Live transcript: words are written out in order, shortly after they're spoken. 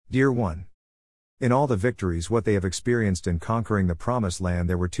Dear one. In all the victories what they have experienced in conquering the Promised Land,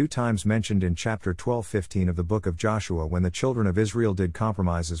 there were 2 times mentioned in chapter 12-15 of the book of Joshua when the children of Israel did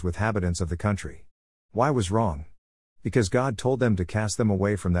compromises with inhabitants of the country. Why was wrong? Because God told them to cast them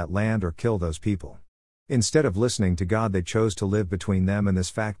away from that land or kill those people. Instead of listening to God, they chose to live between them, and this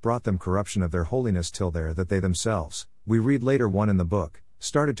fact brought them corruption of their holiness till there that they themselves, we read later one in the book,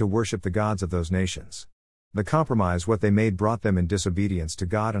 started to worship the gods of those nations. The compromise what they made brought them in disobedience to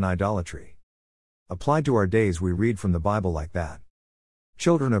God and idolatry. Applied to our days, we read from the Bible like that.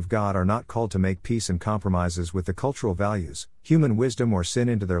 Children of God are not called to make peace and compromises with the cultural values, human wisdom or sin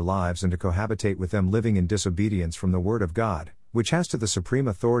into their lives and to cohabitate with them living in disobedience from the Word of God, which has to the supreme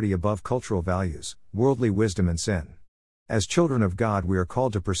authority above cultural values, worldly wisdom and sin. As children of God, we are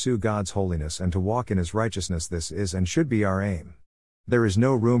called to pursue God's holiness and to walk in His righteousness. This is and should be our aim. There is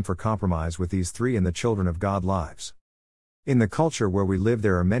no room for compromise with these 3 in the children of God lives. In the culture where we live,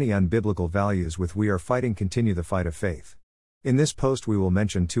 there are many unbiblical values with we are fighting. Continue the fight of faith. In this post we will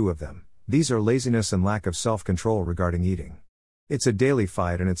mention 2 of them. These are laziness and lack of self-control regarding eating. It's a daily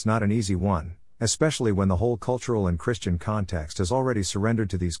fight and it's not an easy one, especially when the whole cultural and Christian context has already surrendered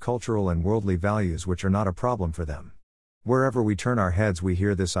to these cultural and worldly values which are not a problem for them. Wherever we turn our heads we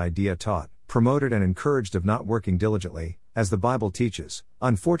hear this idea taught, promoted and encouraged of not working diligently, as the Bible teaches,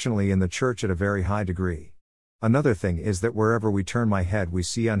 unfortunately in the church at a very high degree. Another thing is that wherever we turn my head we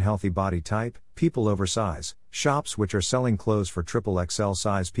see unhealthy body type, people oversize, shops which are selling clothes for XXL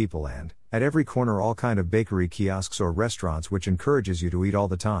size people, and, at every corner, all kind of bakery kiosks or restaurants which encourages you to eat all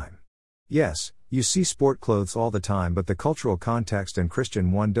the time. Yes, you see sport clothes all the time, but the cultural context and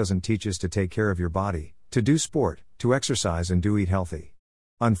Christian one doesn't teach us to take care of your body, to do sport, to exercise and do eat healthy.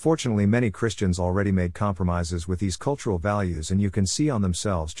 Unfortunately many Christians already made compromises with these cultural values, and you can see on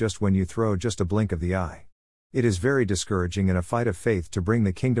themselves just when you throw just a blink of the eye. It is very discouraging in a fight of faith to bring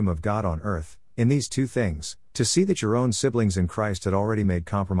the kingdom of God on earth, in these 2 things, to see that your own siblings in Christ had already made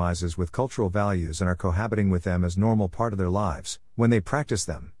compromises with cultural values and are cohabiting with them as normal part of their lives, when they practice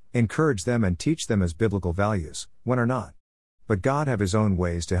them, encourage them and teach them as biblical values, when are not. But God have His own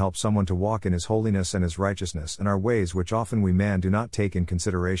ways to help someone to walk in His holiness and His righteousness, and our ways which often we man do not take in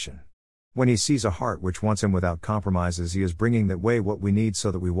consideration. When He sees a heart which wants Him without compromises, He is bringing that way what we need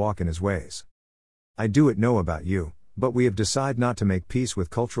so that we walk in His ways. I do it know about you, but we have decided not to make peace with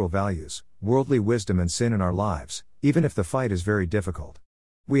cultural values, worldly wisdom and sin in our lives, even if the fight is very difficult.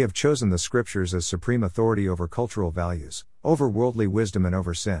 We have chosen the Scriptures as supreme authority over cultural values, over worldly wisdom and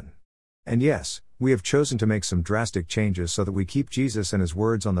over sin. And yes, we have chosen to make some drastic changes so that we keep Jesus and His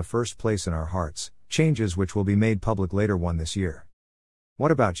words on the first place in our hearts, changes which will be made public later this year.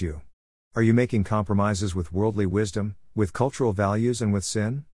 What about you? Are you making compromises with worldly wisdom, with cultural values and with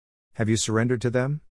sin? Have you surrendered to them?